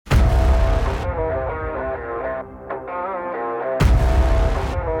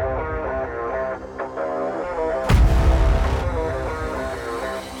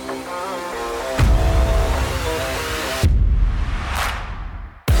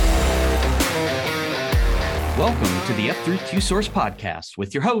Welcome to the F through QSource podcast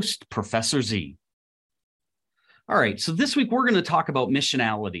with your host, Professor Z. All right, so this week we're going to talk about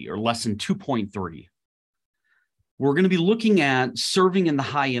missionality, or lesson 2.3. We're going to be looking at serving in the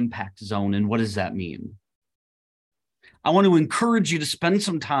high impact zone and what does that mean. I want to encourage you to spend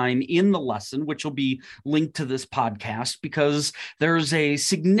some time in the lesson, which will be linked to this podcast, because there's a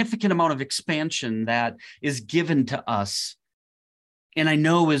significant amount of expansion that is given to us and I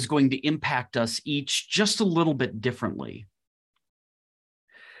know is going to impact us each just a little bit differently.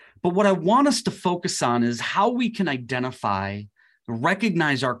 But what I want us to focus on is how we can identify,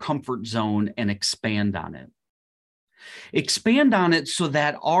 recognize our comfort zone, and expand on it. Expand on it so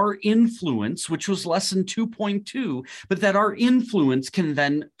that our influence, which was lesson 2.2, but that our influence can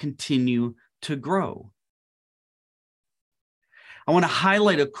then continue to grow. I want to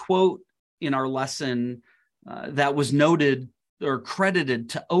highlight a quote in our lesson that was noted or credited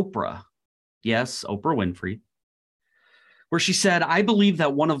to Oprah. Yes, Oprah Winfrey, where she said, "I believe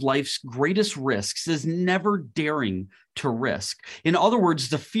that one of life's greatest risks is never daring to risk. In other words,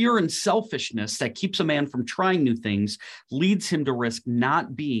 the fear and selfishness that keeps a man from trying new things leads him to risk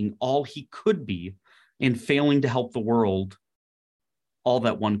not being all he could be and failing to help the world all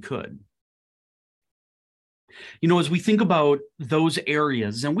that one could." You know, as we think about those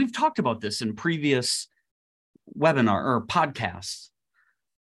areas, and we've talked about this in previous webinar or podcasts,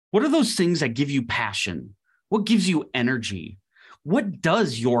 what are those things that give you passion? What gives you energy? What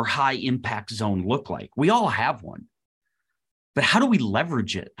does your high impact zone look like? We all have one, but how do we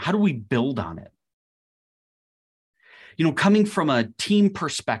leverage it? How do we build on it? You know, coming from a team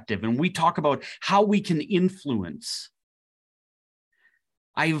perspective, and we talk about how we can influence.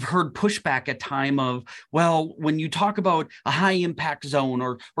 I've heard pushback at time of, well, when you talk about a high impact zone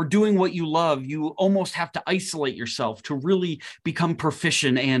or doing what you love, you almost have to isolate yourself to really become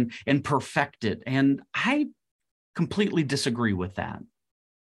proficient and perfect it. And I completely disagree with that.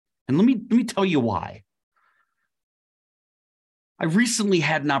 And let me tell you why. I recently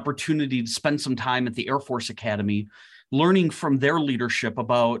had an opportunity to spend some time at the Air Force Academy learning from their leadership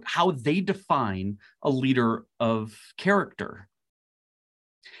about how they define a leader of character.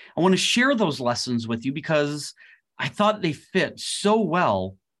 I want to share those lessons with you because I thought they fit so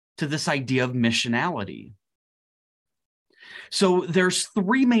well to this idea of missionality. So there's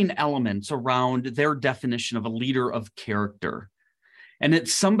three main elements around their definition of a leader of character. And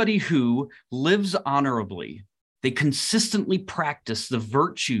it's somebody who lives honorably. They consistently practice the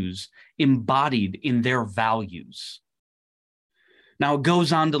virtues embodied in their values. Now, it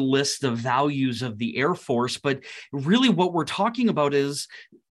goes on to list the values of the Air Force, but really what we're talking about is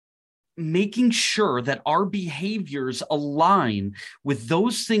making sure that our behaviors align with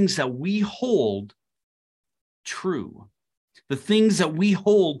those things that we hold true, the things that we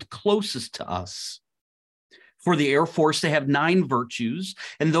hold closest to us. For the Air Force, they have 9 virtues,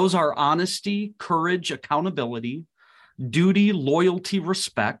 and those are honesty, courage, accountability, duty, loyalty,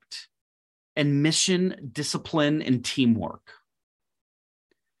 respect, and mission, discipline, and teamwork.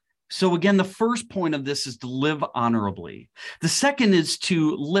 So again, the first point of this is to live honorably. The second is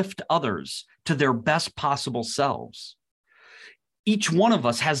to lift others to their best possible selves. Each one of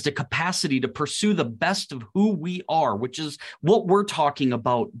us has the capacity to pursue the best of who we are, which is what we're talking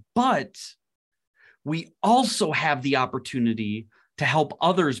about. But we also have the opportunity to help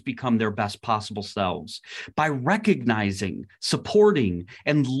others become their best possible selves by recognizing, supporting,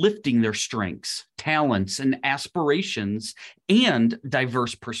 and lifting their strengths, talents, and aspirations, and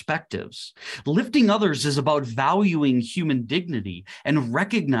diverse perspectives. Lifting others is about valuing human dignity and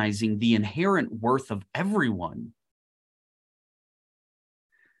recognizing the inherent worth of everyone.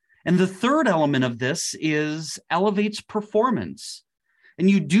 And the third element of this is elevates performance, and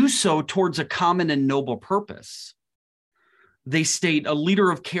you do so towards a common and noble purpose. They state a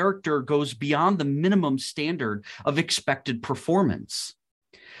leader of character goes beyond the minimum standard of expected performance.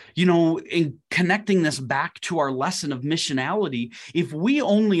 You know, in connecting this back to our lesson of missionality, if we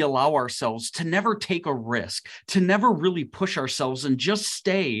only allow ourselves to never take a risk, to never really push ourselves and just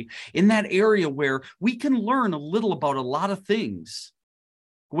stay in that area where we can learn a little about a lot of things,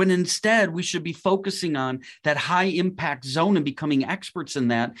 when instead we should be focusing on that high impact zone and becoming experts in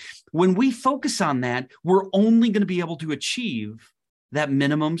that. When we focus on that, we're only going to be able to achieve that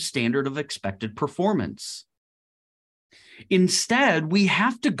minimum standard of expected performance. Instead, we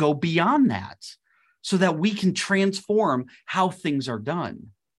have to go beyond that so that we can transform how things are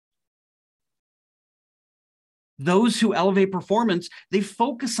done. Those who elevate performance, they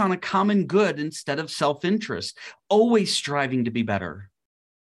focus on a common good instead of self-interest, always striving to be better.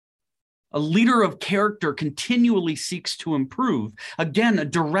 A leader of character continually seeks to improve. Again, a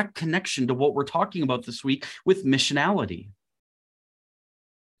direct connection to what we're talking about this week with missionality.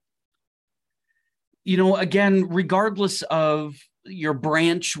 Again, regardless of your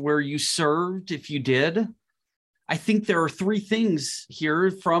branch where you served, if you did, I think there are 3 things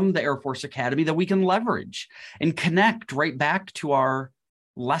here from the Air Force Academy that we can leverage and connect right back to our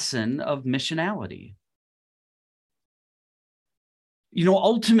lesson of missionality.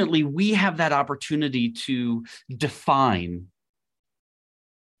 Ultimately, we have that opportunity to define.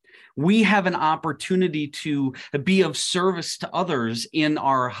 We have an opportunity to be of service to others in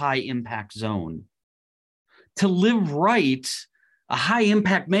our high impact zone. To live right, a high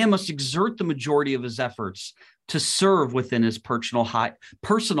impact man must exert the majority of his efforts to serve within his personal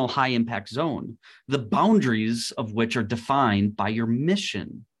high impact zone, the boundaries of which are defined by your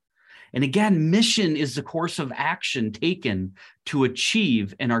mission. And again, mission is the course of action taken to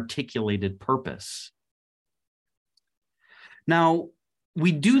achieve an articulated purpose. Now,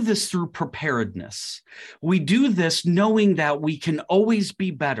 we do this through preparedness. We do this knowing that we can always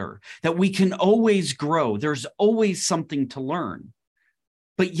be better, that we can always grow. There's always something to learn,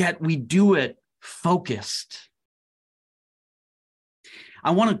 but yet we do it focused. I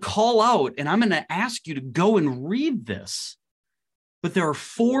want to call out, and I'm going to ask you to go and read this, but there are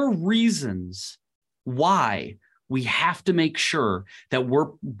 4 reasons why we have to make sure that we're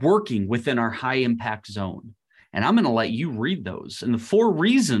working within our high impact zone. And I'm going to let you read those. And the 4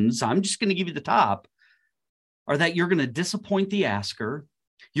 reasons, I'm just going to give you the top, are that you're going to disappoint the asker.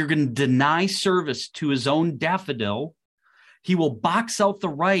 You're going to deny service to his own daffodil. He will box out the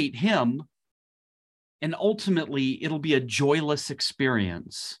right him. And ultimately, it'll be a joyless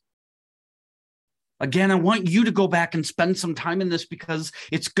experience. Again, I want you to go back and spend some time in this because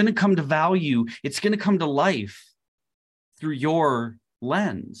it's going to come to value. It's going to come to life through your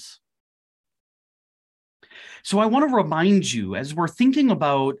lens. So I want to remind you, as we're thinking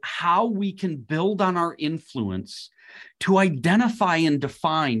about how we can build on our influence, to identify and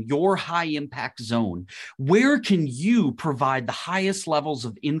define your high impact zone. Where can you provide the highest levels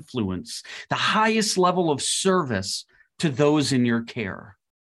of influence, the highest level of service to those in your care?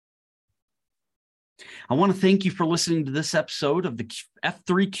 I want to thank you for listening to this episode of the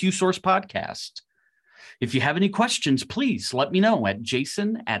F3 QSource podcast. If you have any questions, please let me know at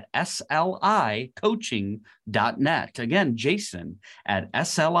jason@slicoaching.net. Again,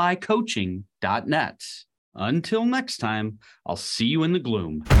 jason@slicoaching.net. Until next time, I'll see you in the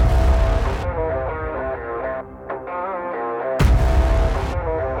gloom.